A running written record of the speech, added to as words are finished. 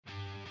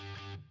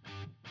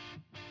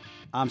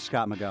I'm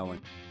Scott McGowan.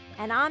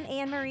 And I'm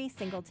Anne-Marie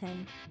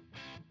Singleton.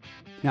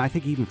 Now, I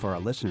think even for our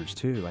listeners,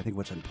 too, I think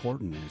what's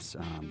important is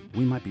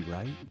we might be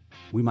right,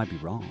 we might be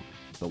wrong.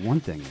 But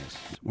one thing is,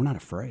 we're not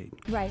afraid.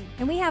 Right.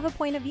 And we have a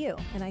point of view,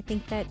 and I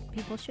think that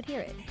people should hear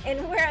it. And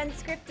we're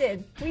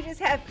unscripted. We just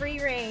have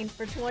free reign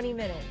for 20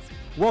 minutes.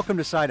 Welcome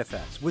to Side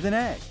Effects with an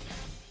A.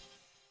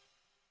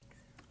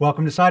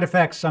 Welcome to Side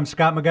Effects. I'm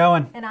Scott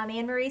McGowan. And I'm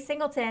Anne-Marie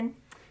Singleton.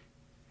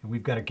 And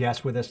we've got a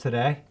guest with us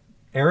today.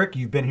 Eric,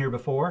 you've been here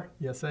before.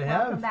 Yes, I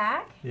have. Welcome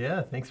back.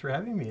 Yeah, thanks for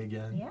having me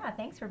again. Yeah,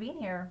 thanks for being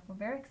here. We're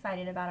very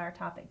excited about our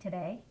topic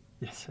today.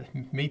 Yes,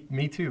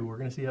 me too. We're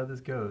going to see how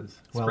this goes.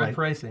 Well, Spread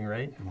pricing,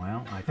 right?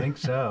 Well, I think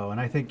so.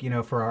 And I think,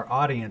 for our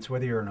audience,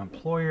 whether you're an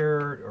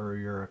employer or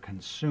you're a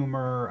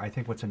consumer, I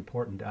think what's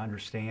important to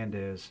understand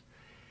is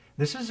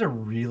this is a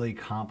really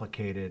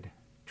complicated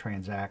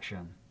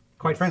transaction.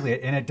 Quite frankly,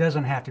 and it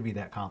doesn't have to be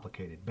that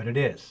complicated, but it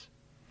is.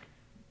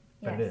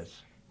 But Yes. it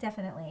is.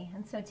 Definitely.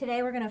 And so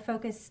today we're going to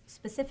focus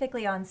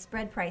specifically on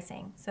spread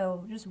pricing.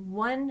 So just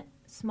one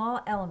small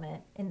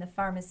element in the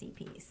pharmacy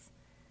piece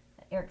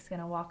that Eric's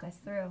going to walk us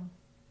through.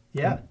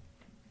 Yeah.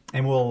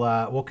 And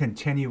we'll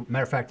continue.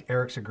 Matter of fact,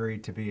 Eric's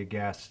agreed to be a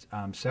guest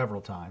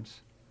several times.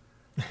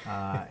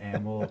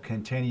 And we'll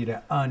continue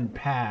to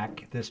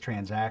unpack this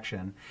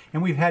transaction.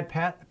 And we've had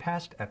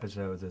past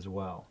episodes as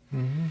well.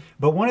 Mm-hmm.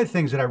 But one of the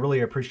things that I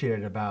really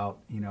appreciated about,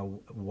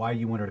 why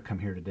you wanted to come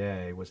here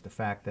today was the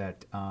fact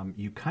that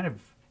you kind of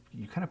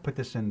put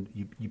this in,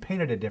 you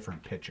painted a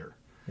different picture.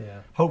 Yeah.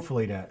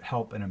 Hopefully to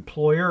help an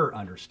employer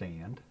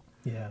understand.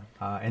 Yeah.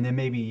 And then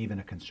maybe even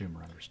a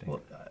consumer understand.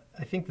 Well,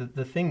 I think that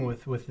the thing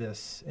with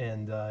this,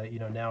 and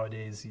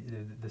nowadays,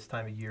 this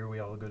time of year, we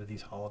all go to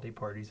these holiday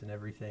parties and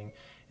everything.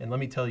 And let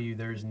me tell you,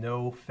 there's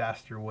no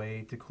faster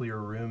way to clear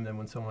a room than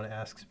when someone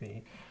asks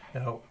me,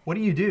 what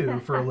do you do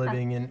for a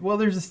living? And well,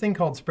 there's this thing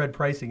called spread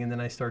pricing, and then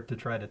I start to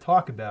try to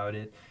talk about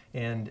it,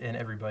 and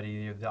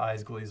everybody, the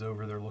eyes glaze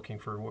over. They're looking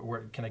for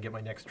where can I get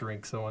my next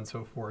drink, so on and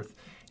so forth,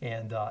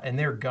 and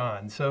they're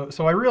gone. So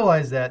I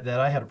realized that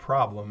I had a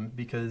problem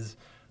because.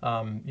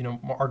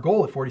 Our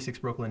goal at 46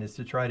 Brooklyn is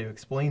to try to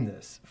explain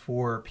this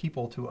for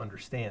people to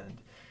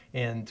understand,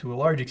 and to a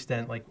large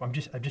extent, like I'm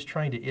just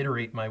trying to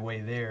iterate my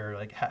way there.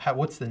 Like,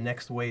 what's the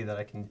next way that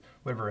I can,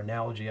 whatever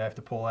analogy I have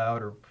to pull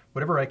out, or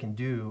whatever I can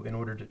do in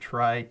order to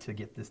try to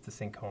get this to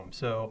sink home.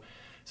 So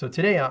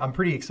today I'm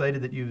pretty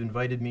excited that you've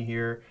invited me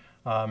here.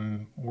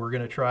 We're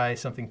going to try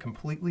something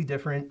completely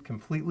different,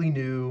 completely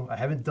new. I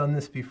haven't done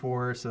this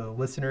before, so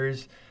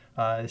listeners.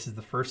 This is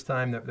the first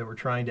time that we're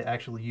trying to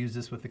actually use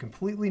this with a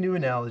completely new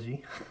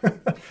analogy.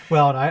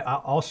 Well, and I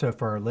also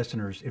for our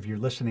listeners, if you're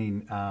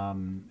listening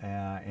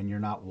and you're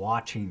not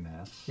watching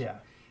this, we're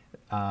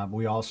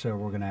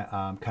going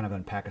to kind of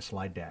unpack a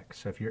slide deck.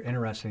 So if you're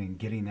interested in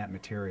getting that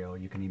material,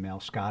 you can email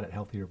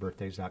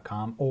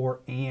Scott@healthierbirthdays.com or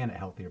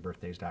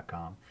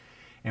Ann@healthierbirthdays.com,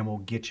 and we'll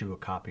get you a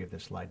copy of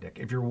this slide deck.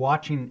 If you're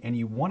watching and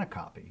you want a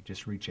copy,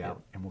 just reach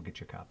out and we'll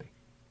get you a copy.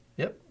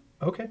 Yep.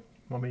 Okay.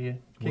 Want me to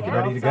kick it We're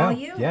ready off? to go?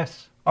 You.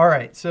 Yes. All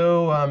right.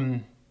 So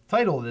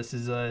title of this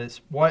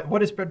is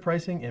what is spread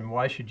pricing and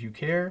why should you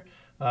care?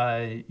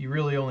 You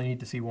really only need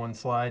to see one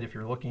slide if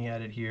you're looking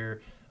at it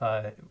here.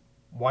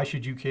 Why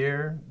should you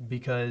care?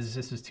 Because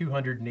this is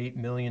 $208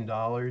 million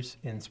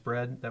in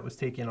spread that was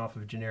taken off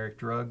of generic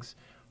drugs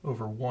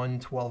over one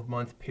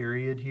 12-month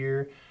period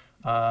here.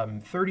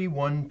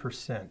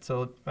 31%.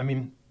 So, I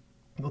mean,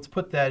 let's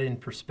put that in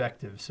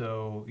perspective.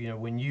 So,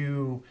 when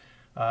you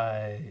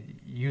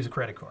use a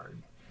credit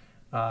card,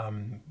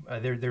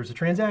 there's a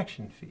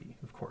transaction fee,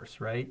 of course,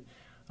 right?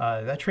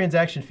 That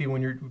transaction fee,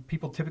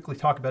 people typically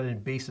talk about it in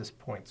basis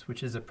points,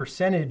 which is a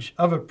percentage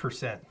of a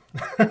percent.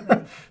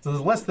 So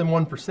there's less than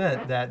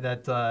 1%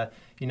 that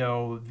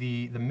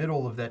the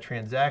middle of that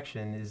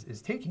transaction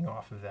is taking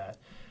off of that.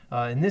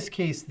 In this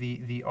case,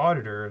 the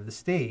auditor of the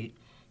state,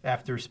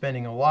 after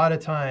spending a lot of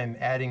time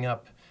adding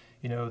up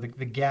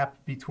the gap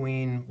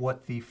between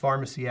what the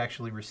pharmacy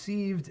actually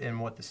received and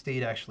what the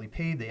state actually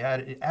paid, they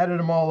added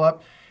them all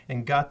up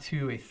and got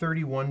to a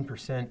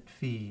 31%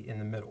 fee in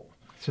the middle.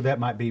 So that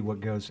might be what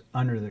goes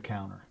under the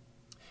counter,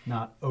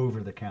 not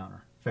over the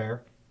counter.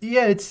 Fair?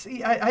 Yeah,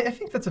 I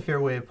think that's a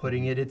fair way of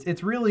putting it.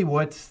 It's really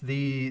what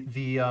the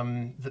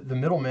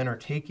middlemen are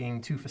taking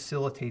to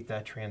facilitate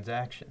that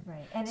transaction.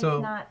 Right. And So-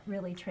 it's not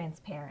really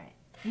transparent.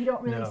 You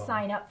don't really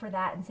sign up for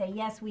that and say,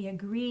 yes, we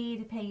agree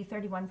to pay you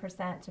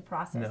 31% to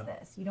process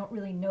this. You don't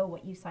really know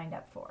what you signed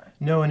up for.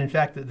 No, and in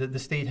fact, the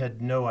state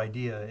had no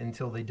idea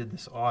until they did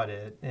this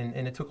audit,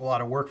 and it took a lot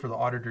of work for the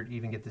auditor to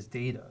even get this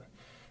data.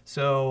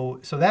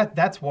 So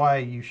that's why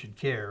you should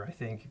care, I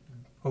think,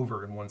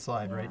 over in one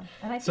slide, right?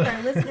 And I think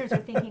our listeners are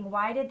thinking,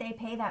 why did they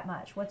pay that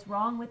much? What's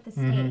wrong with the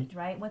state,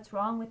 right? What's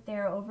wrong with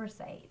their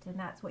oversight? And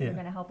that's what you're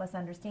going to help us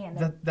understand.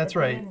 That's that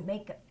right. They didn't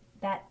make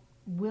that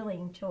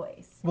willing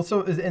choice. Well,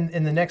 so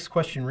and the next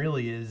question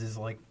really is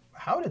like,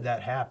 how did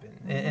that happen?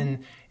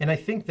 And I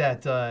think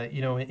that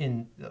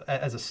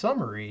as a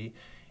summary,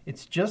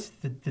 it's just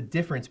the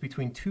difference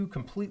between two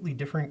completely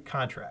different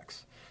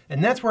contracts.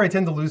 And that's where I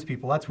tend to lose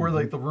people. That's where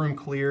like the room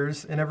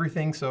clears and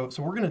everything. So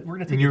we're gonna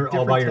take And you're a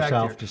all by different tack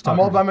yourself, here. just I'm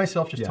talking all by to-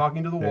 myself, just Yeah,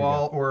 talking to the there you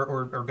wall,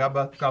 or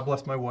God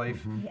bless my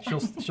wife.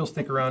 She'll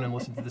stick around and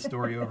listen to the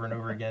story over and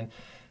over again.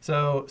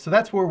 So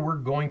that's where we're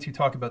going to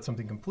talk about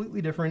something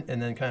completely different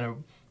and then kind of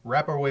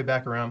wrap our way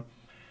back around.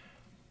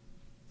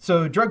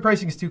 So drug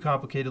pricing is too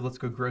complicated. Let's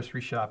go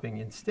grocery shopping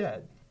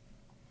instead.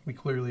 We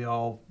clearly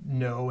all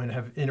know and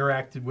have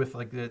interacted with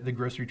like the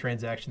grocery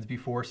transactions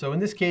before. So in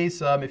this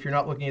case, if you're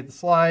not looking at the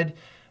slide,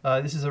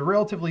 this is a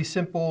relatively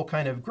simple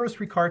kind of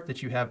grocery cart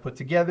that you have put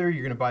together.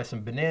 You're going to buy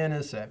some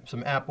bananas,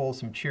 some apples,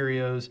 some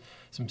Cheerios,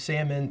 some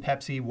salmon,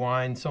 Pepsi,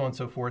 wine, so on and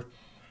so forth.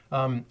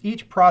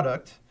 Each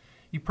product,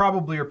 you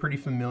probably are pretty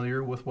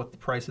familiar with what the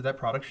price of that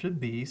product should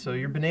be. So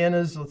your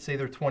bananas, let's say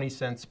they're 20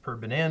 cents per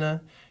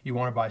banana. You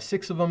want to buy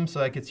 6 of them, so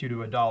that gets you to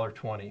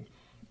 $1.20.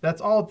 That's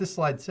all this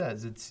slide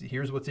says. It's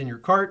here's what's in your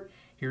cart,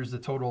 here's the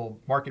total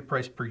market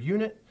price per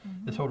unit,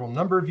 the total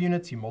number of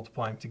units, you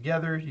multiply them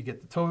together, you get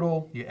the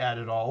total, you add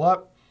it all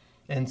up.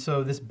 And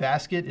so this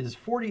basket is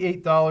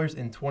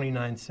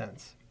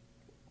 $48.29.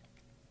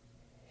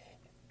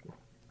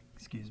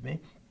 Excuse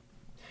me.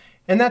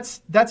 And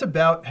that's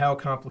about how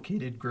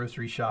complicated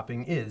grocery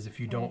shopping is.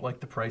 If you don't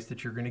like the price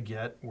that you're going to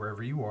get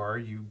wherever you are,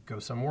 you go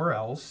somewhere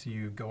else.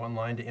 You go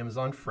online to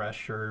Amazon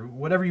Fresh or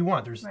whatever you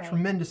want. There's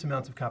tremendous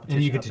amounts of competition.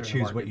 And you get out to there in the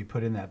choose market. what you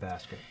put in that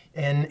basket.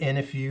 And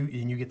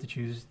you get to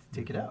choose to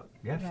take it out.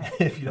 Yeah.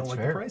 If you don't That's like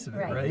fair. the price of it,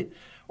 Right. right?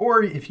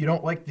 Or if you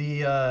don't like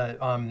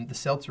the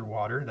seltzer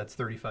water, that's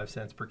 35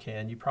 cents per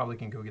can. You probably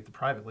can go get the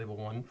private label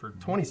one for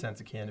 20 cents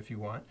a can if you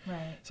want.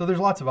 Right. So there's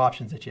lots of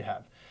options that you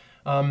have.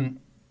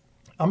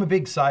 I'm a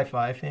big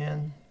sci-fi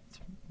fan. It's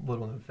a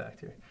little known fact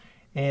here.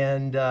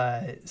 And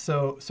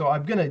so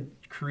I'm going to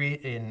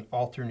create an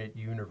alternate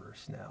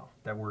universe now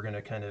that we're going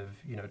to kind of,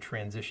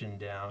 transition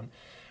down.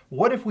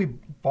 What if we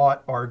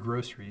bought our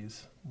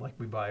groceries like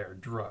we buy our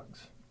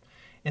drugs?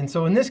 And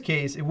so in this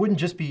case, it wouldn't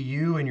just be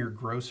you and your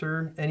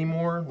grocer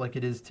anymore like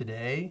it is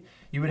today.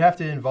 You would have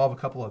to involve a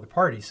couple other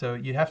parties. So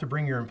you'd have to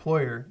bring your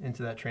employer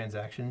into that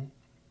transaction.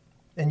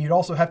 And you'd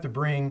also have to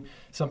bring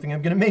something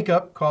I'm going to make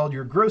up called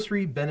your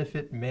grocery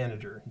benefit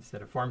manager.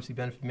 Instead of pharmacy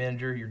benefit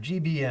manager, your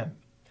GBM.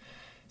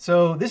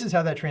 So this is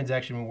how that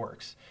transaction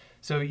works.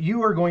 So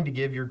you are going to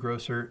give your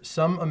grocer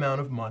some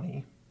amount of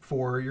money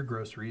for your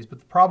groceries, but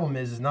the problem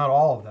is not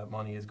all of that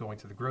money is going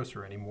to the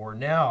grocer anymore.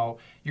 Now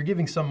you're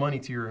giving some money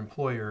to your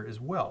employer as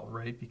well,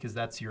 right? Because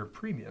that's your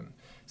premium.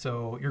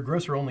 So your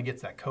grocer only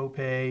gets that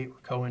copay or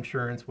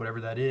co-insurance, whatever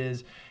that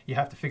is. You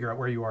have to figure out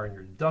where you are in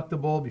your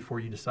deductible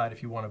before you decide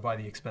if you want to buy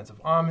the expensive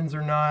almonds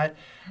or not.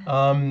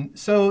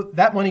 So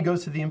that money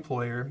goes to the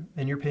employer,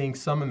 and you're paying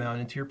some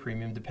amount into your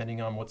premium depending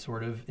on what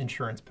sort of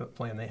insurance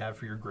plan they have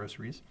for your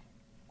groceries.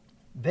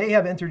 They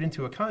have entered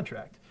into a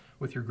contract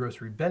with your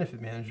grocery benefit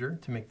manager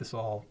to make this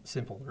all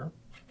simpler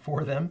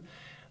for them.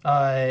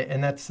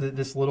 And that's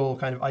this little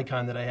kind of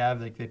icon that I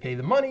have. Like they pay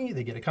the money,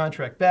 they get a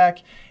contract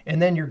back,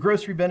 and then your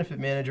grocery benefit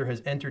manager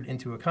has entered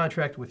into a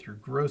contract with your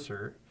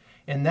grocer.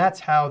 And that's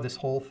how this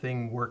whole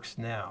thing works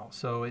now.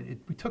 So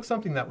we took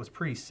something that was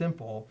pretty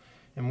simple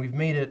and we've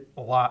made it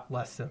a lot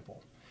less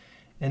simple.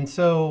 And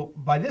so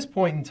by this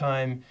point in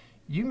time,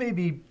 you may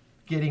be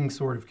getting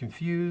sort of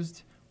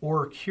confused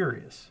or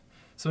curious.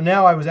 So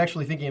now I was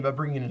actually thinking about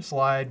bringing in a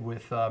slide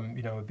with,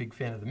 a big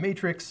fan of The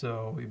Matrix.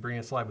 So we bring in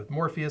a slide with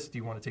Morpheus. Do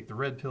you want to take the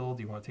red pill?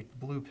 Do you want to take the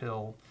blue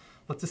pill?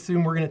 Let's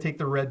assume we're going to take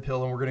the red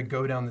pill and we're going to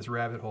go down this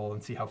rabbit hole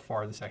and see how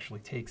far this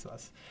actually takes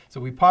us. So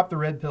we pop the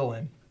red pill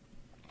in.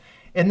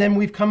 And then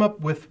we've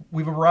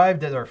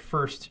arrived at our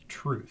first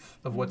truth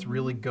of what's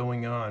really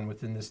going on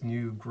within this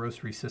new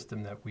grocery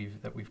system that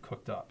we've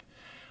cooked up.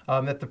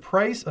 That the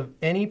price of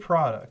any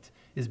product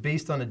is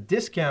based on a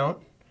discount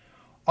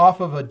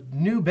off of a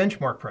new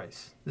benchmark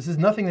price. This is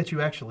nothing that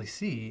you actually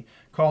see,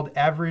 called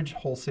average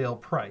wholesale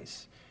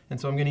price. And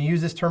so I'm going to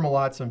use this term a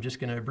lot, so I'm just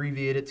going to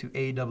abbreviate it to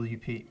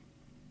AWP.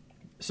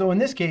 So in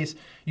this case,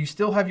 you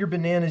still have your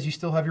bananas, you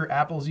still have your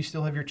apples, you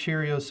still have your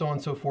Cheerios, so on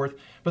and so forth,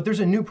 but there's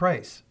a new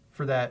price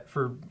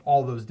for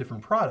all those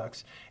different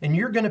products. And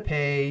you're going to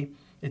pay,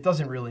 it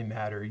doesn't really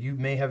matter. You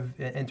may have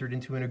entered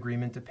into an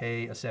agreement to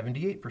pay a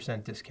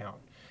 78% discount.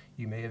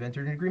 You may have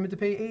entered an agreement to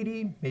pay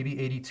 80, maybe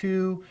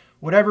 82,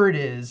 whatever it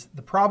is.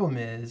 The problem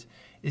is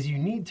you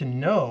need to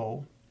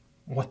know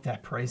what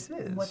that price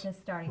is. What the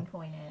starting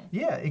point is.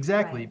 Yeah,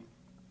 exactly. Right.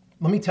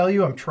 Let me tell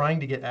you, I'm trying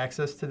to get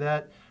access to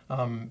that.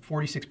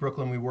 46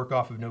 Brooklyn, we work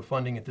off of no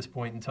funding at this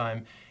point in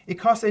time. It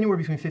costs anywhere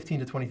between $15,000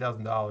 to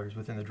 $20,000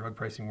 within the drug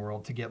pricing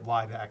world to get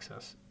live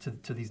access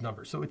to these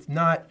numbers. So it's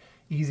not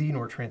easy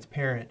nor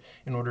transparent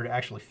in order to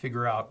actually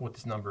figure out what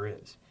this number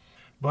is.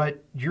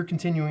 But you're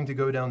continuing to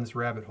go down this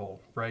rabbit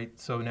hole, right?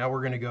 So now we're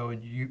going to go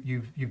and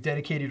you've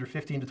dedicated your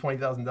 $15,000 to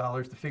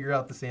 $20,000 to figure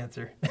out this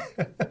answer.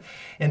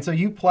 And so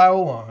you plow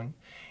along,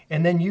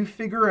 and then you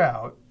figure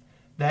out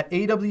that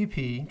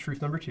AWP,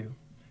 truth number 2,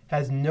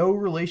 has no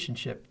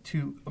relationship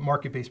to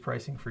market-based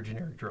pricing for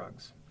generic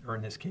drugs, or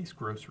in this case,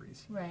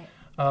 groceries. Right.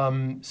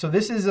 So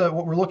this is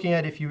what we're looking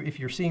at. If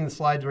you're seeing the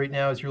slides right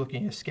now, is you're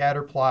looking at a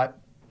scatter plot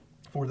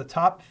for the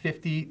top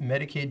 50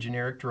 Medicaid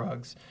generic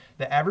drugs,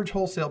 the average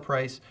wholesale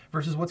price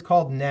versus what's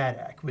called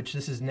NADAC, which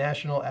this is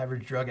National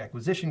Average Drug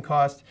Acquisition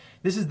Cost.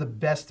 This is the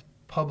best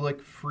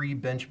public free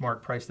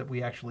benchmark price that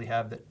we actually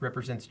have that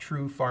represents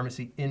true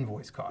pharmacy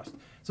invoice cost.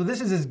 So this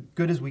is as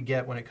good as we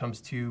get when it comes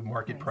to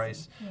market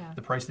price,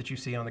 the price that you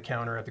see on the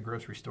counter at the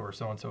grocery store,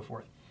 so on and so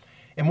forth.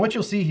 And what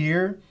you'll see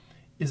here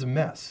is a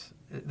mess.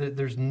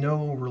 There's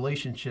no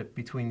relationship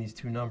between these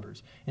two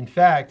numbers. In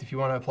fact, if you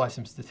want to apply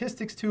some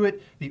statistics to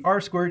it, the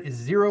R-squared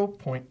is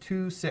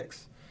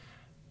 0.26.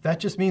 That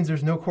just means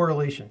there's no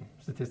correlation,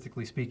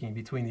 statistically speaking,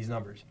 between these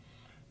numbers.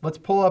 Let's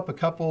pull up a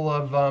couple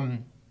of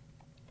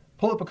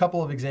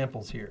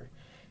examples here.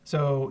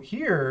 So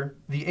here,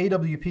 the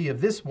AWP of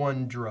this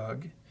one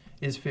drug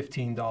is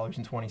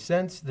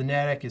 $15.20. The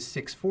NADAC is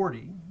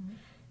 $6.40.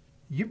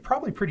 You're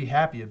probably pretty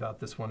happy about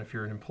this one if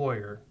you're an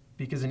employer,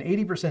 because an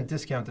 80%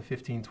 discount to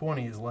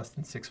 $15.20 is less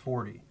than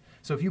 $6.40.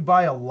 So if you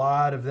buy a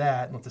lot of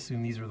that, let's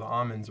assume these are the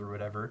almonds or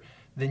whatever,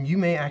 then you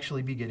may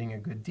actually be getting a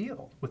good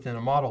deal within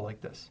a model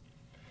like this.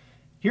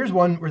 Here's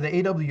one where the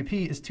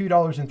AWP is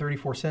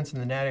 $2.34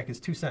 and the NADAC is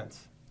 2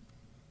 cents.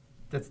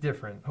 That's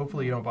different.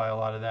 Hopefully you don't buy a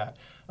lot of that.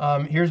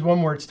 Here's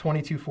one where it's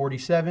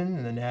 $22.47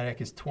 and the NADAC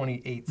is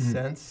 28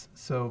 cents.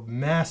 So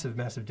massive,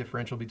 massive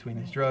differential between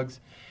these drugs.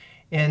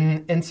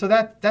 And so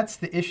that's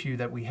the issue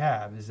that we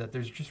have, is that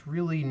there's just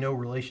really no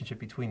relationship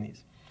between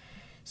these.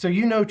 So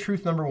you know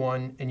truth number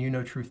one and you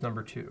know truth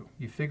number two.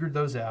 You figured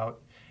those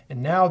out,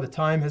 and now the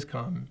time has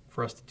come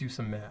for us to do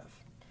some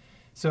math.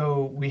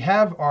 So we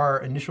have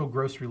our initial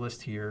grocery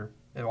list here.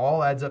 It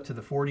all adds up to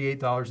the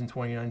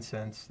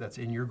 $48.29 that's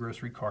in your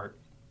grocery cart.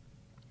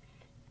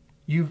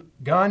 You've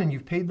gone and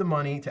you've paid the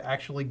money to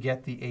actually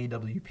get the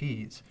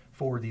AWPs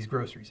for these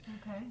groceries.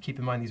 Okay. Keep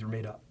in mind these were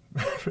made up.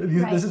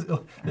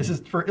 This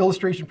is for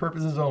illustration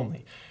purposes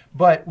only.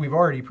 But we've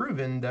already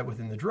proven that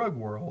within the drug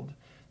world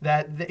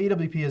that the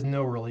AWP has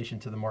no relation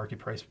to the market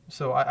price.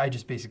 So I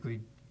just basically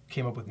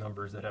came up with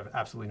numbers that have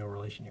absolutely no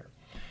relation here.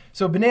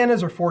 So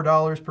bananas are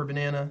 $4 per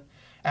banana.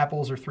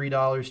 Apples are $3.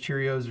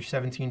 Cheerios are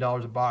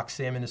 $17 a box.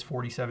 Salmon is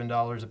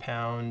 $47 a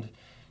pound.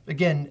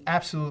 Again,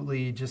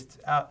 absolutely just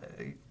out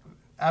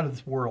of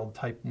this world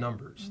type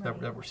numbers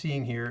that we're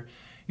seeing here.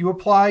 You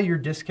apply your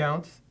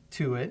discount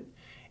to it,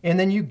 and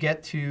then you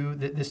get to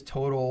this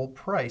total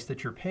price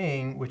that you're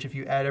paying, which if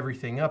you add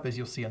everything up, as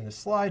you'll see on this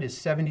slide, is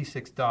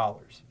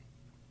 $76.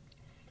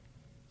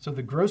 So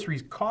the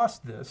groceries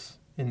cost this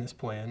in this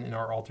plan, in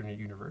our alternate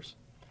universe.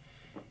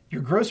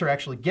 Your grocer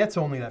actually gets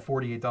only that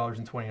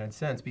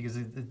 $48.29 because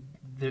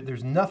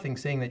there's nothing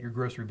saying that your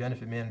grocery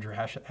benefit manager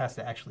has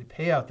to actually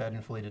pay out that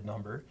inflated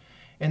number.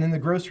 And then the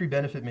grocery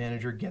benefit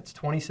manager gets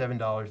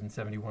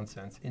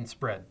 $27.71 in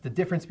spread, the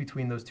difference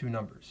between those two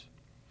numbers.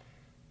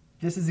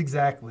 This is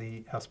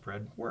exactly how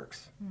spread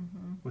works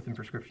within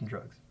prescription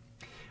drugs.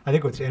 I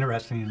think what's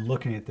interesting in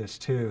looking at this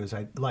too is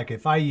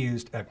if I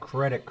used a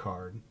credit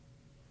card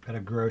at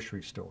a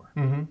grocery store,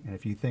 and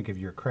if you think of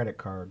your credit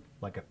card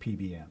like a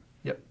PBM.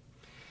 Yep.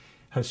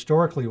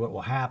 Historically, what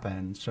will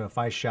happen, so if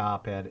I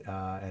shop at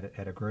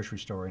a grocery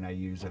store and I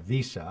use a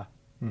Visa,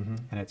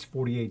 and it's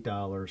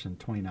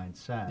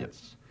 $48.29, yep,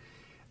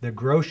 the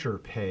grocer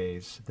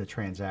pays the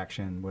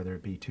transaction, whether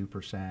it be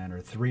 2% or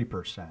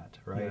 3%,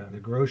 right? Yeah. The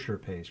grocer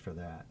pays for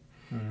that.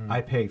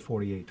 I pay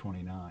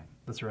 $48.29.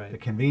 That's right. The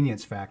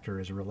convenience factor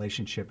is a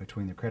relationship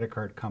between the credit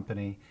card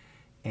company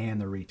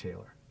and the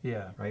retailer.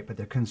 Yeah. Right. But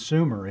the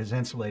consumer is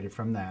insulated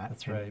from that.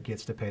 That's right. And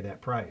gets to pay that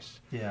price.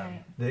 Yeah.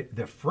 Right.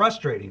 The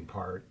frustrating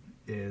part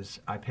is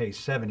I pay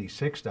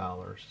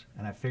 $76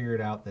 and I figured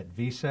out that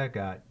Visa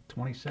got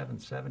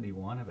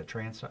 $27.71 of a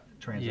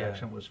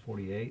transaction was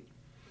 $48.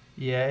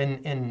 Yeah,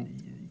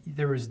 and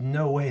there was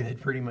no way that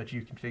pretty much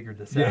you can figure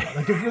this out.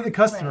 Like if you're the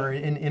customer,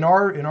 right, in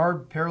our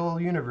parallel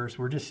universe,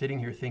 we're just sitting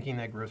here thinking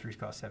that groceries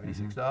cost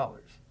 $76.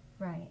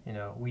 Right. You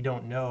know, we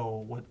don't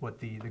know what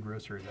the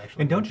grocer is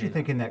actually. And don't you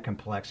think in that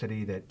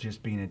complexity that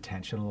just being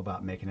intentional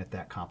about making it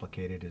that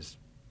complicated is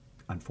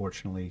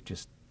unfortunately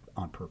just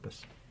on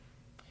purpose?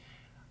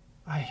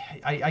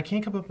 I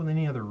can't come up with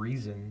any other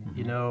reason,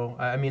 you know.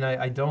 I mean,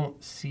 I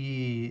don't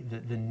see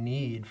the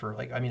need for,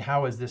 like, I mean,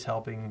 how is this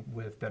helping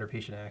with better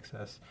patient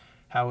access?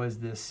 How is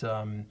this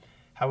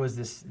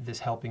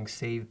helping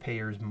save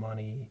payers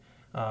money?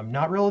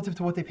 Not relative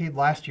to what they paid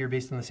last year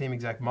based on the same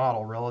exact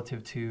model,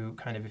 relative to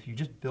kind of if you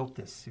just built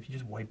this, if you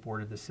just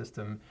whiteboarded this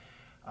system.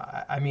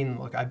 I mean,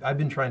 look, I've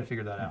been trying to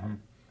figure that out.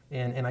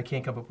 And I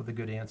can't come up with a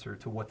good answer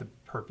to what the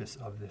purpose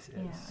of this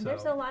is. Yeah, so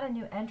there's a lot of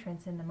new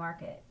entrants in the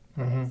market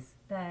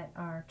that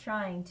are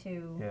trying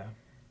to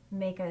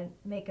make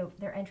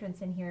their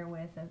entrance in here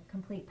with a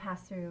complete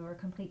pass-through or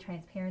complete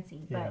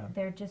transparency, but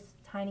they're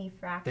just tiny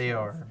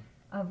fractions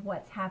of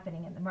what's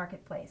happening in the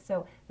marketplace.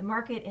 So the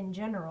market in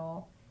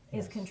general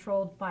is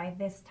controlled by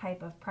this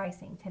type of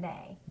pricing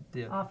today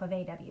off of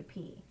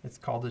AWP. It's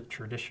called a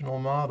traditional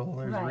model.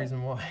 There's a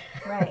reason why.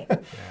 Right.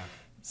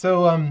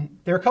 So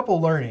there are a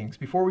couple learnings.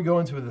 Before we go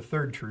into the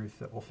third truth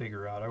that we'll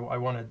figure out, I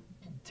want to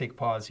take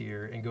pause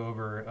here and go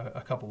over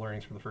a couple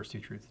learnings from the first two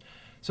truths.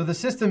 So the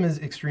system is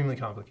extremely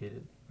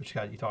complicated, which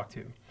Scott, you talked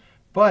to.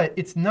 But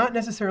it's not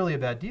necessarily a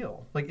bad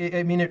deal. Like,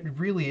 I mean, it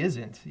really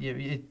isn't.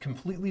 It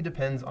completely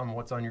depends on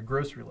what's on your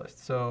grocery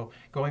list. So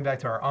going back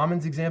to our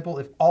almonds example,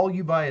 if all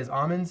you buy is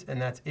almonds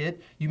and that's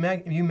it, you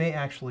may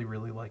actually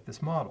really like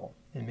this model.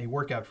 It may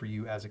work out for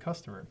you as a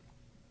customer.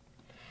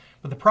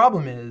 But the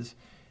problem is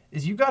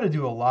you've got to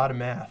do a lot of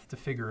math to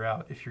figure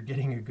out if you're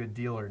getting a good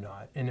deal or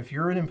not. And if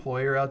you're an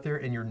employer out there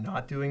and you're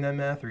not doing that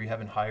math, or you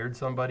haven't hired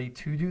somebody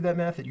to do that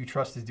math that you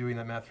trust is doing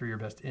that math for your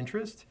best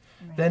interest,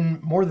 then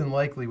more than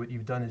likely what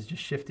you've done is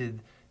just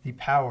shifted the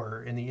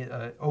power and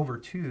the over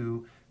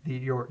to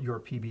your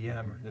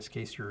PBM, or in this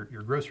case your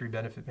grocery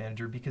benefit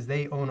manager, because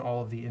they own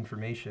all of the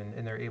information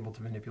and they're able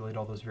to manipulate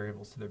all those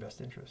variables to their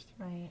best interest.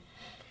 Right.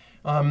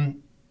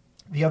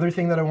 The other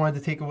thing that I wanted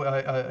to take away,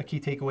 a key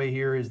takeaway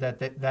here, is that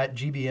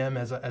GBM,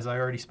 as I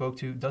already spoke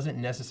to, doesn't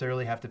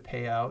necessarily have to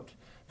pay out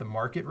the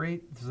market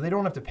rate. So they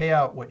don't have to pay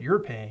out what you're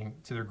paying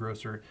to their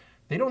grocer.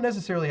 They don't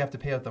necessarily have to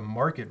pay out the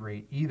market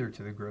rate either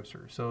to the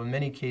grocer. So in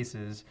many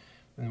cases,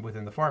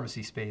 within the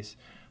pharmacy space,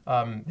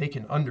 they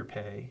can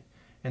underpay.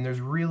 And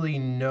there's really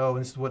no, and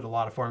this is what a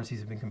lot of pharmacies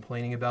have been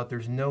complaining about,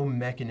 there's no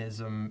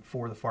mechanism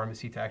for the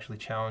pharmacy to actually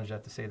challenge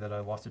that, to say that I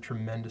lost a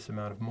tremendous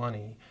amount of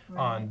money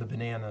on the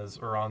bananas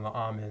or on the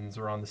almonds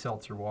or on the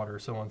seltzer water,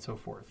 so on and so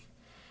forth.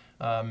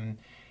 And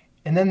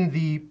then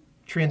the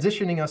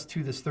transitioning us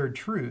to this third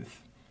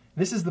truth,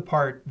 this is the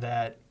part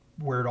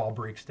where it all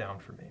breaks down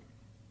for me.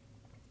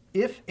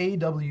 If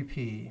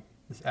AWP,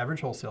 this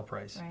average wholesale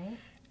price,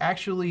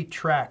 actually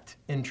tracked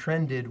and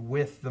trended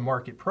with the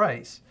market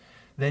price,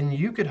 then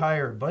you could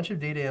hire a bunch of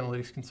data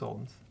analytics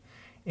consultants,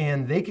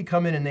 and they could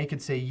come in and they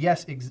could say,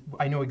 yes,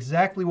 I know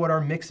exactly what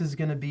our mix is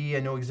going to be. I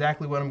know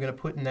exactly what I'm going to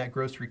put in that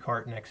grocery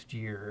cart next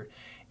year.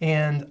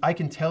 And I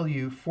can tell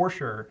you for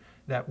sure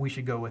that we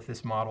should go with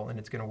this model and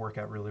it's going to work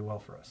out really well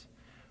for us.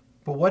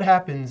 But what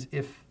happens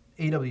if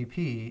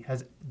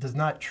AWP does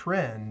not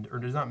trend or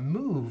does not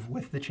move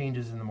with the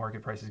changes in the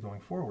market prices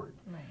going forward?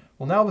 Right.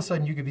 Well, now all of a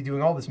sudden you could be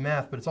doing all this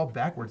math, but it's all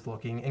backwards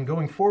looking, and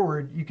going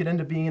forward you could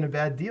end up being in a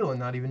bad deal and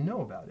not even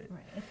know about it.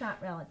 Right. It's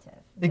not relative.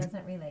 It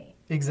doesn't relate.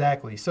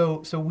 Exactly.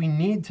 So we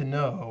need to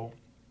know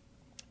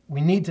that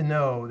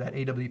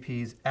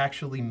AWPs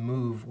actually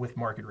move with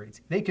market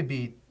rates. They could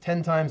be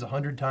 10 times,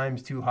 100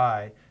 times too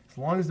high. As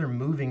long as they're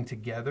moving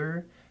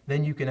together,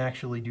 then you can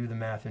actually do the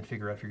math and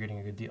figure out if you're getting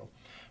a good deal.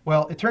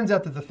 Well, it turns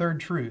out that the third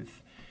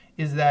truth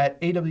is that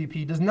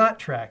AWP does not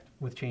track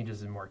with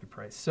changes in market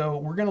price. So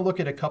we're going to look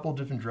at a couple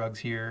different drugs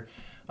here.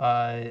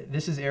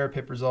 This is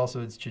aripiprazole,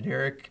 so it's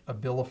generic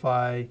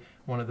Abilify,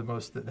 one of the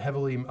most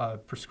heavily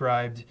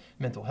prescribed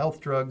mental health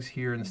drugs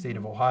here in the state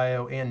of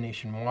Ohio and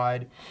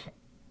nationwide.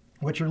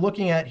 What you're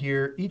looking at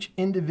here, each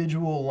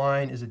individual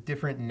line is a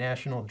different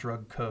national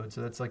drug code. So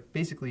that's like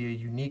basically a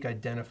unique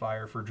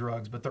identifier for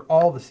drugs, but they're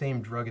all the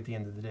same drug at the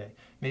end of the day.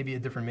 Maybe a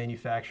different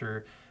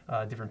manufacturer,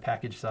 different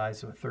package size,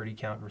 so a 30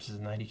 count versus a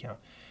 90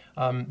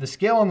 count. The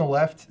scale on the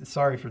left,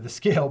 sorry for the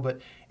scale, but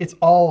it's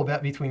all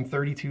about between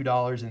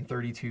 $32 and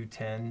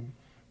 $32.10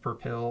 per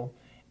pill.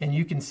 And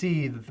you can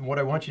see that what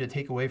I want you to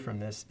take away from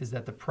this is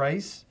that the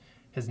price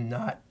has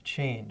not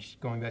changed.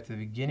 Going back to the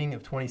beginning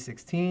of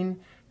 2016,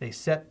 they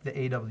set the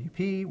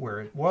AWP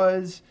where it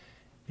was.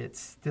 It's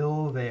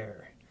still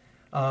there,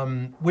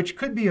 which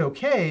could be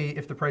okay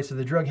if the price of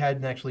the drug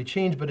hadn't actually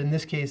changed. But in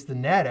this case, the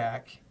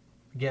NADAC,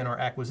 again, our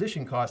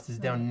acquisition cost is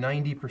down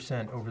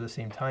 90% over the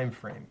same time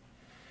frame.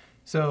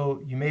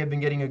 So you may have been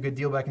getting a good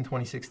deal back in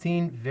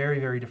 2016. Very,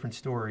 very different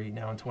story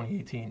now in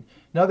 2018.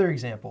 Another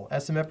example,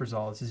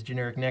 esomeprazole. This is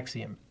generic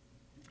Nexium.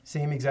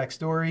 Same exact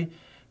story.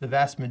 The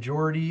vast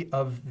majority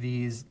of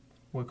these,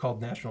 what are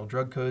called national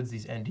drug codes,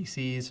 these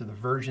NDCs, or the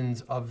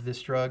versions of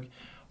this drug,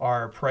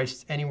 are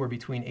priced anywhere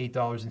between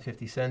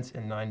 $8.50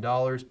 and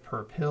 $9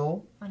 per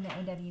pill. On the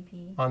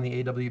AWP? On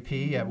the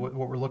AWP, yeah. What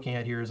we're looking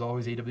at here is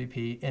always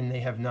AWP, and they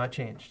have not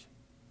changed.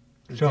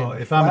 So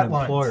if I'm an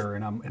employer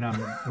and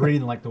I'm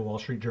reading like the Wall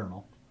Street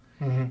Journal,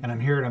 and I'm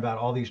hearing about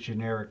all these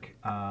generic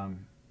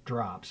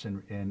drops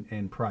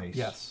in price,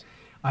 yes,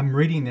 I'm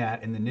reading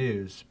that in the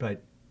news,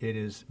 but it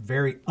is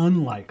very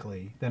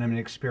unlikely that I'm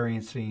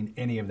experiencing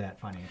any of that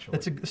financially.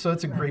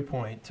 That's a great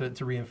point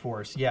to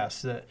reinforce.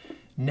 Yes,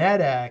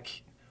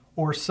 NADAC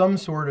or some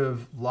sort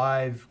of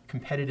live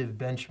competitive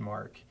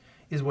benchmark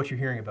is what you're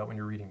hearing about when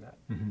you're reading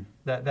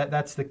that.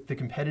 That's the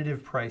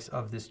competitive price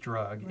of this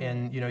drug. Right.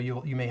 And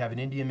you may have an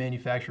Indian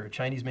manufacturer, a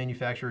Chinese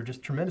manufacturer,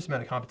 just tremendous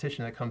amount of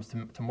competition that comes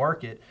to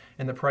market,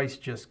 and the price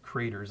just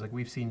craters. Like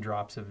we've seen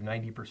drops of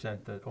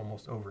 90%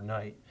 almost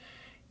overnight.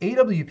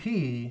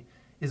 AWP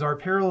is our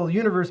parallel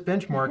universe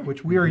benchmark,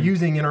 which we are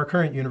using in our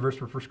current universe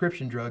for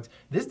prescription drugs.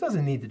 This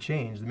doesn't need to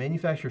change. The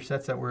manufacturer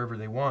sets that wherever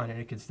they want, and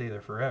it could stay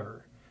there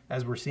forever,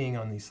 as we're seeing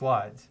on these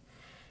slides.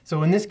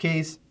 So in this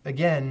case,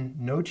 again,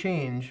 no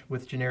change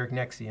with generic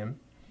Nexium.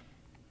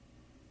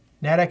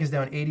 NADAC is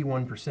down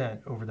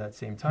 81% over that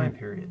same time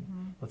period.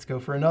 Let's go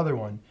for another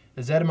one.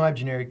 Ezetimibe,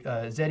 generic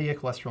Zetia,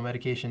 cholesterol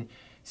medication.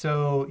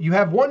 So you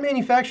have one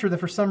manufacturer that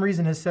for some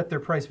reason has set their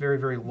price very,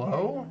 very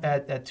low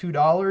at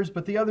 $2,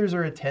 but the others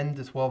are at $10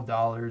 to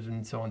 $12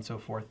 and so on and so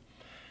forth.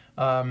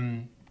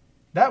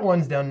 That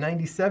one's down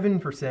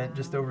 97%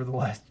 just over the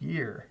last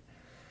year.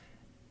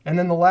 And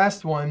then the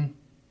last one,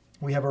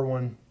 we have our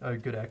one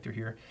good actor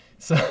here.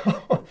 So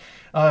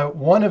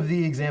one of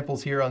the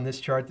examples here on this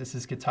chart, this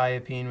is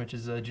quetiapine, which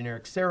is a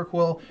generic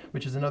Seroquel,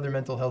 which is another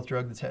mental health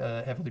drug that's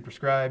heavily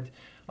prescribed.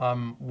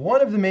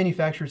 One of the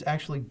manufacturers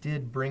actually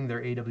did bring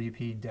their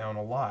AWP down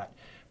a lot.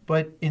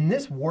 But in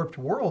this warped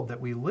world that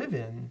we live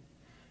in,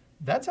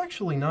 that's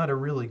actually not a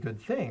really good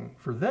thing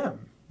for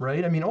them,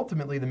 right? I mean,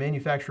 ultimately, the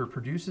manufacturer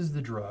produces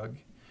the drug,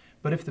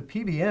 but if the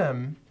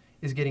PBM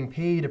is getting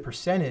paid a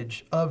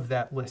percentage of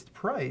that list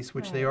price,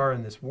 which they are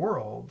in this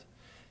world,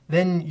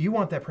 then you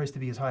want that price to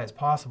be as high as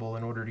possible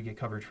in order to get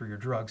coverage for your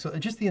drug. So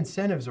just the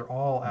incentives are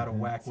all out of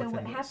whack within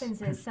this. So what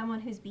happens is someone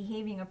who's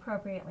behaving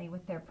appropriately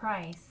with their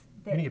price,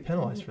 you're going to get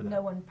penalized for that.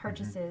 No one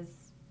purchases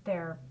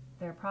their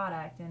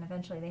product, and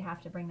eventually they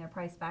have to bring their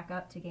price back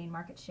up to gain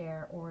market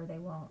share, or they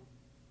won't.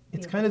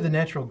 It's kind of the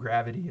natural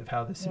gravity of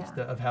how the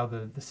system, of how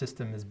the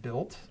system is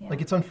built. Yeah. Like,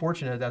 it's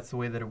unfortunate that's the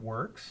way that it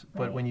works,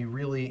 but when you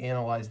really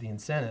analyze the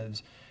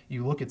incentives,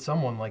 you look at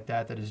someone like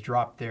that has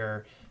dropped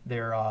their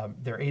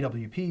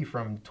AWP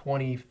from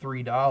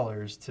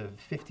 $23 to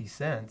 50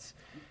 cents,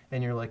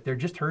 and you're like, they're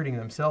just hurting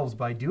themselves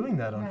by doing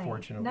that,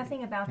 unfortunately.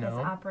 Nothing about this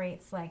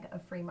operates like a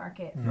free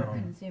market for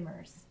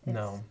consumers.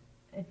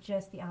 It's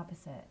just the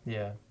opposite.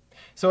 Yeah.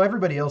 So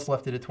everybody else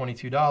left it at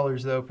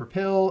 $22 though per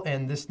pill,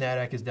 and this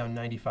NADAC is down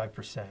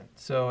 95%.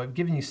 So I've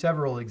given you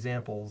several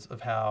examples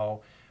of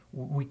how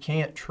we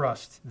can't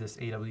trust this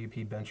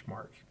AWP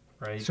benchmark,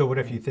 right? So what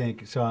if you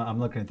think, so I'm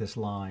looking at this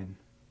line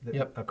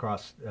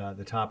across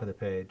the top of the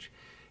page,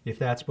 if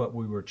that's what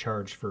we were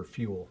charged for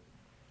fuel,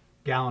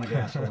 gallon of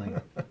gasoline,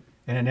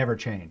 and it never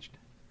changed.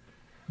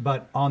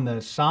 But on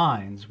the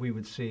signs, we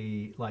would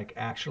see like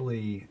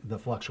actually the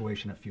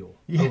fluctuation of fuel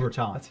over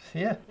time.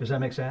 Does that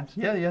make sense?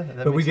 Yeah.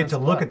 But we get to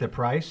look at the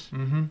price,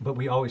 but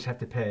we always have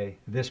to pay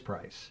this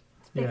price.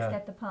 It's fixed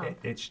at the pump.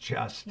 It's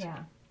just,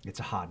 it's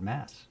a hot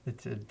mess.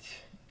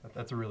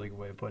 That's a really good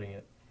way of putting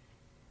it.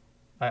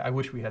 I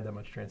wish we had that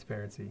much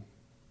transparency.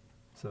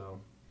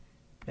 So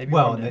maybe.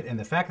 Well, and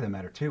the fact of the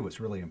matter too, what's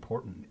really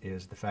important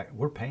is the fact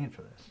we're paying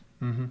for this.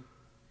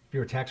 If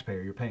you're a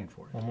taxpayer, you're paying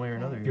for it. One way or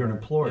another. If you're an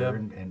employer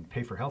and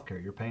pay for health care,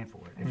 you're paying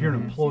for it. If you're an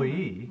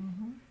employee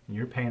and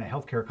you're paying a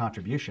health care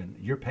contribution,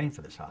 you're paying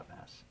for this hot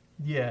mess.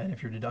 Yeah, and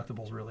if your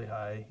deductible's really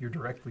high, you're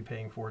directly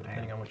paying for it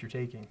depending on what you're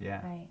taking.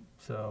 Yeah. Right.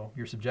 So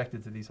you're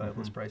subjected to these high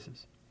list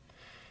prices.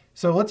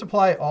 So let's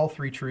apply all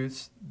three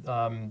truths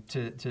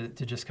to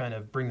just kind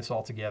of bring this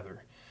all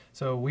together.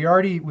 So we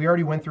already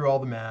went through all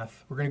the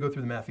math. We're going to go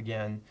through the math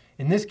again.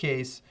 In this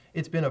case,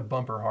 it's been a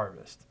bumper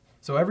harvest.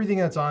 So everything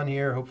that's on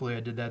here, hopefully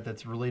I did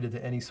that's related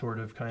to any sort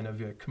of kind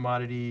of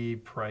commodity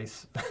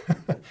price.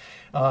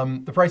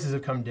 The prices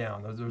have come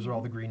down. Those are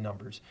all the green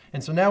numbers.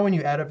 And so now when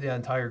you add up the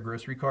entire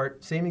grocery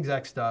cart, same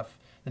exact stuff,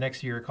 the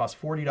next year it costs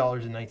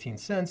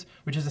 $40.19,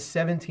 which is a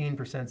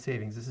 17%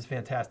 savings. This is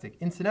fantastic.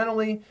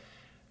 Incidentally,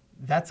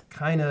 that's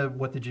kind of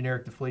what the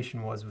generic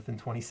deflation was within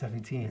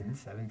 2017,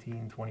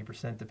 17,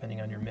 20%,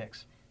 depending on your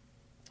mix.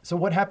 So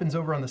what happens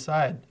over on the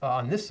side,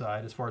 on this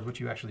side, as far as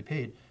what you actually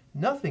paid?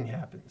 Nothing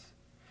happens.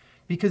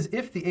 Because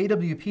if the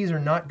AWPs are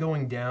not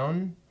going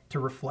down to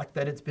reflect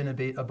that it's been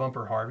a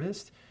bumper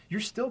harvest, you're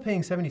still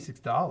paying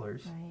 $76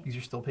 because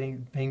you're still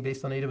paying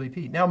based on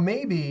AWP. Now,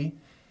 maybe,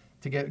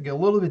 to get a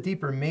little bit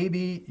deeper,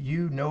 maybe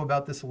you know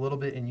about this a little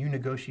bit and you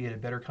negotiate a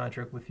better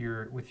contract with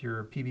your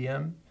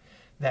PBM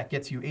that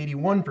gets you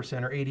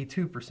 81% or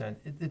 82%.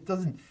 It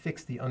doesn't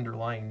fix the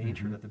underlying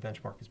nature that the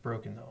benchmark is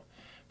broken, though.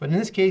 But in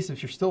this case,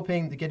 if you're still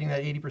getting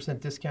that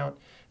 80% discount,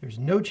 there's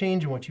no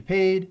change in what you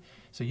paid.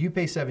 So you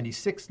pay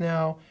 $76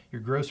 now.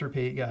 Your grocer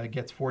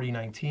gets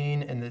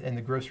 $40.19, and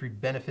the grocery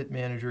benefit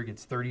manager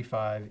gets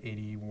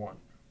 $35.81.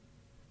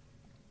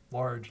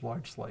 Large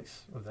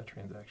slice of that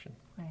transaction.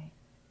 Right.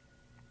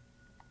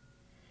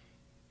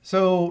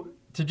 So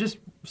to just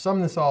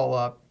sum this all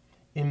up,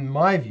 in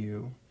my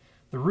view,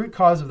 the root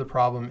cause of the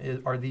problem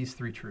are these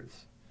three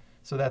truths.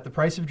 So that the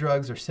price of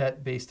drugs are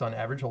set based on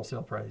average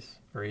wholesale price,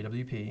 or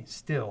AWP,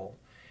 still.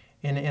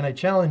 And I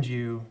challenge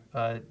you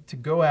to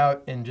go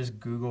out and just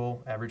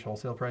Google average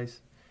wholesale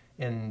price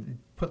and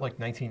put like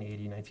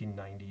 1980,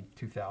 1990,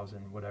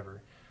 2000,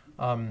 whatever.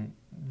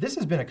 This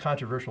has been a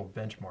controversial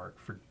benchmark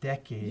for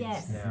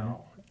decades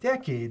now.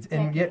 Decades,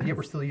 and yet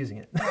we're still using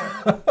it.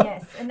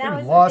 Yes, and that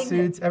was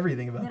lawsuits,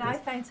 everything about that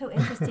this. I find so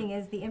interesting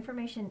is the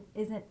information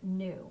isn't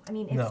new. I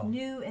mean, it's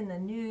new in the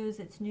news,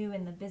 it's new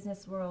in the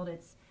business world,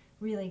 it's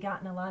really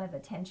gotten a lot of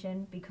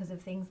attention because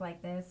of things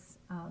like this.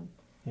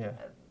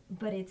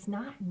 But it's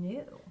not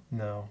new.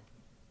 No,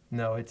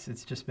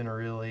 it's just been a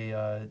really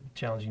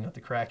challenging nut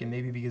to crack, and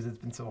maybe because it's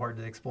been so hard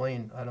to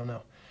explain, I don't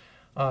know.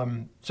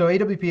 So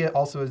AWP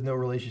also has no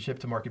relationship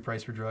to market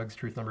price for drugs,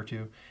 truth number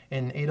 2,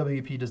 and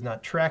AWP does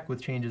not track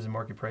with changes in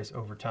market price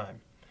over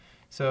time.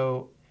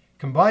 So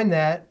combine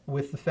that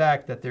with the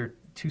fact that there are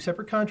two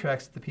separate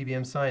contracts that the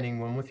PBM signing,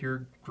 one with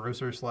your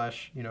grocer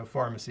 /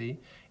 pharmacy,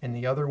 and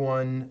the other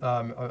one,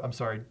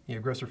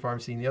 grocer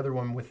pharmacy, and the other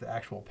one with the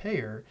actual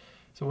payer.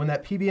 So when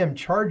that PBM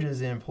charges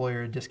the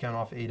employer a discount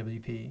off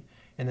AWP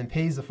and then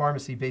pays the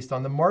pharmacy based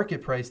on the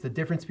market price, the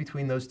difference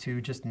between those two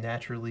just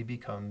naturally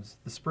becomes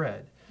the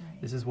spread.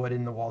 Right. This is what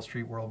in the Wall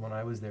Street world, when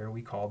I was there,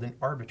 we called an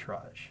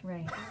arbitrage.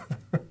 Right.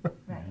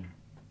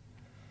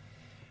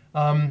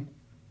 Right.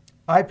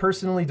 I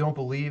personally don't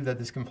believe that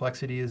this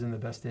complexity is in the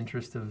best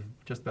interest of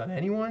just about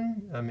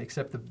anyone,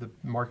 except the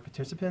market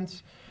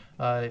participants.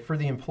 For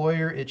the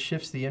employer, it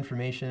shifts the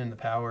information and the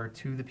power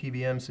to the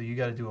PBM, so you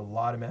got to do a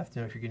lot of math to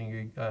know if you're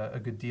getting a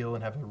good deal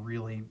and have a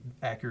really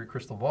accurate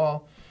crystal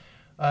ball.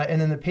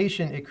 And then the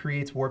patient, it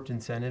creates warped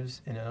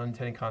incentives and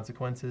unintended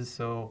consequences.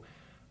 So,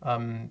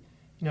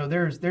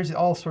 there's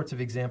all sorts of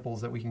examples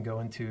that we can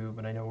go into,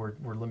 but I know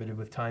we're limited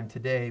with time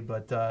today.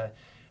 But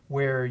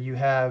where you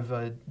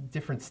have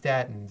different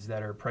statins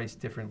that are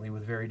priced differently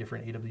with very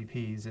different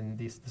AWPs, and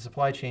the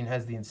supply chain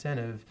has the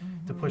incentive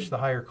to push the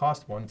higher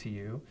cost one to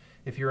you.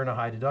 If you're in a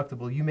high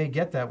deductible, you may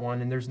get that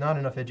one, and there's not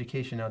enough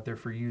education out there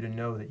for you to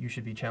know that you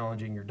should be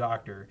challenging your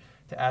doctor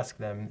to ask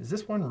them, is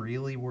this one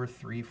really worth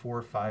 3,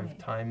 4, 5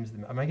 times?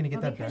 Am I going to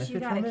get that benefit from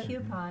it? Because you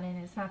got a coupon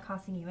and it's not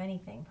costing you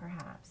anything,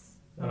 perhaps.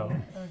 Oh.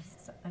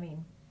 I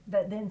mean,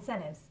 the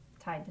incentives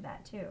tied to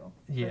that too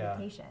for the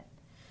patient.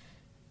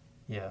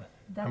 Yeah.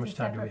 That's how much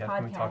time do we have?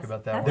 Can we talk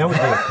about that? That would be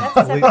that's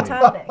a separate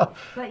topic.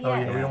 But yes. Oh,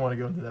 yeah, we don't want to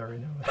go into that right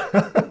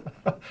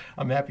now.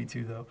 I'm happy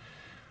to, though.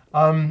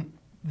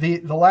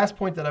 The last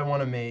point that I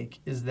want to make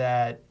is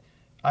that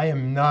I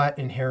am not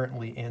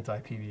inherently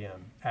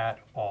anti-PBM at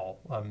all.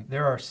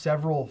 There are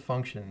several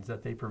functions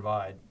that they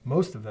provide,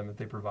 most of them that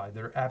they provide,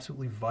 that are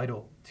absolutely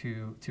vital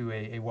to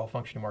a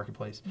well-functioning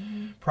marketplace.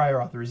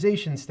 Prior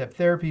authorization, step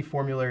therapy,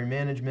 formulary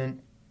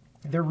management,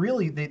 they're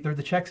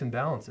the checks and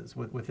balances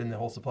within the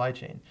whole supply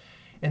chain.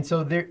 And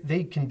so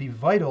they can be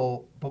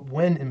vital, but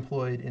when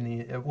employed in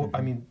the,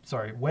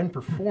 when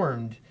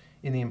performed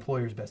in the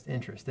employer's best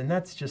interest. And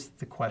that's just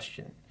the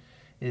question,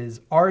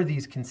 are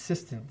these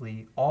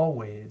consistently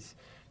always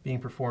being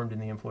performed in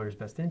the employer's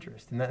best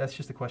interest? And that's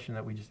just a question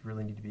that we just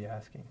really need to be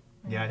asking.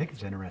 Yeah, I think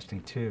it's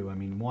interesting too. I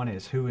mean, one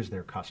is, who is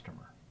their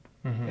customer?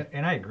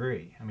 And I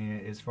agree. I mean,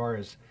 as far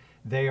as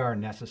they are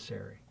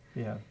necessary.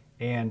 Yeah.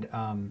 And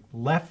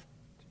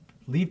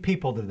leave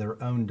people to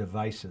their own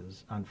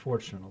devices,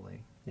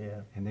 unfortunately.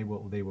 Yeah. And they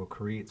will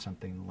create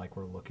something like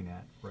we're looking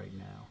at right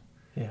now.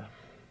 Yeah.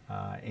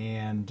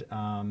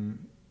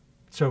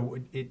 So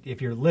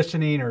if you're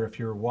listening or if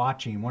you're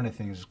watching, one of the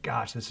things is,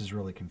 gosh, this is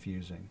really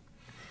confusing.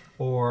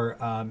 Or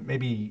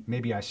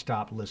maybe I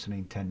stopped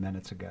listening 10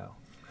 minutes ago.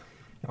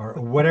 Or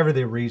whatever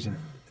the reason.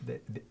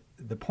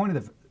 The point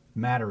of the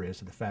matter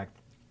is the fact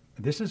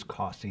this is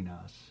costing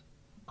us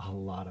a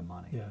lot of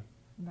money. Yeah.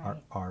 Right.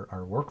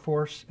 Our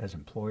workforce as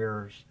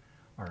employers,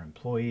 our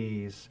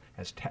employees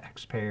as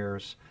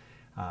taxpayers,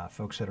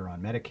 folks that are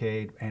on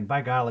Medicaid, and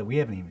by golly, we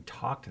haven't even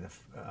talked to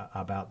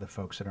about the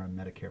folks that are on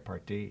Medicare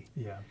Part D.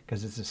 Yeah.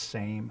 Because it's the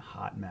same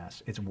hot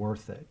mess. It's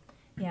worth it.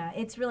 Yeah,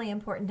 it's really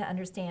important to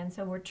understand.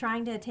 So we're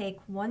trying to take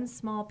one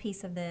small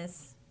piece of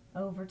this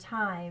over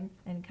time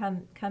and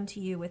come to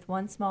you with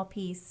one small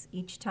piece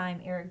each time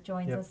Eric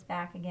joins us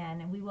back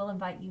again, and we will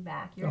invite you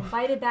back. You're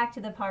invited back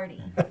to the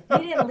party. We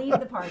didn't leave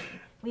the party.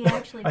 We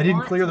actually I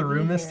didn't clear the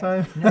room this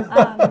time?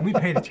 We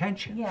paid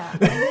attention. Yeah,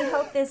 and we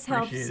hope this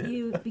helps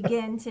you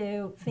begin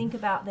to think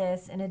about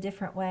this in a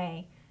different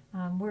way.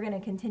 We're going to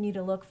continue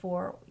to look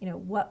for,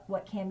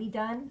 what can be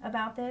done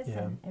about this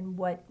and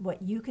what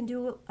you can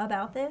do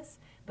about this,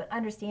 but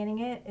understanding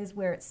it is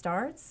where it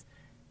starts.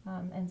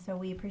 And so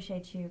we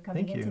appreciate you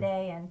coming in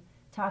today and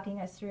talking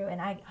us through. And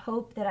I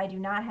hope that I do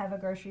not have a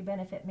grocery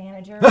benefit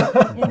manager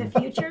in the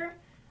future.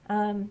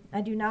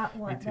 I do not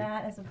want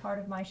that as a part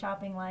of my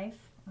shopping life.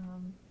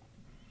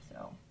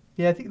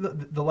 Yeah, I think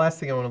the last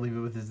thing I want to leave it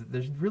with is that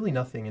there's really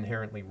nothing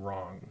inherently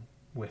wrong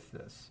with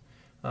this.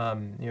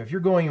 If you're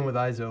going in with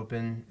eyes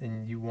open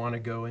and you want to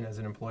go in as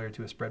an employer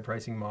to a spread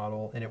pricing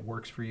model and it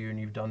works for you and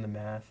you've done the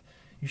math,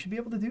 you should be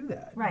able to do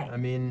that. Right. I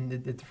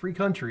mean, it's a free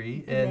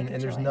country, and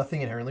there's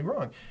nothing inherently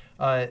wrong.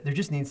 There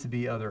just needs to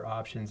be other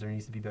options. There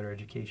needs to be better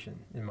education,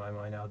 in my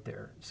mind, out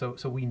there, so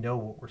we know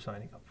what we're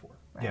signing up for.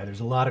 Right. Yeah, there's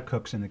a lot of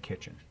cooks in the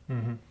kitchen.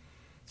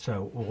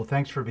 So, well,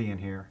 thanks for being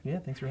here. Yeah,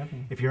 thanks for having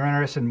me. If you're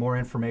interested in more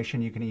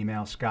information, you can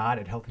email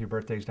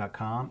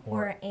Scott@healthierbirthdays.com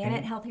or Ann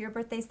at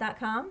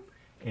healthierbirthdays.com.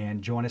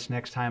 And join us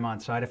next time on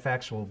Side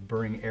Effects. We'll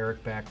bring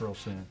Eric back real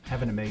soon.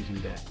 Have an amazing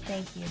day.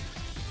 Thank you.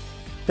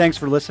 Thanks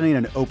for listening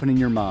and opening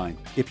your mind.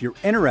 If you're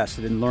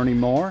interested in learning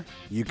more,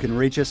 you can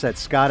reach us at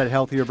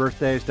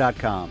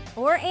Scott@healthierbirthdays.com.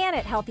 Or Ann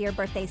at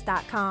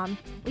healthierbirthdays.com.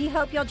 We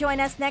hope you'll join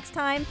us next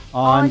time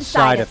on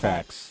Side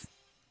Effects.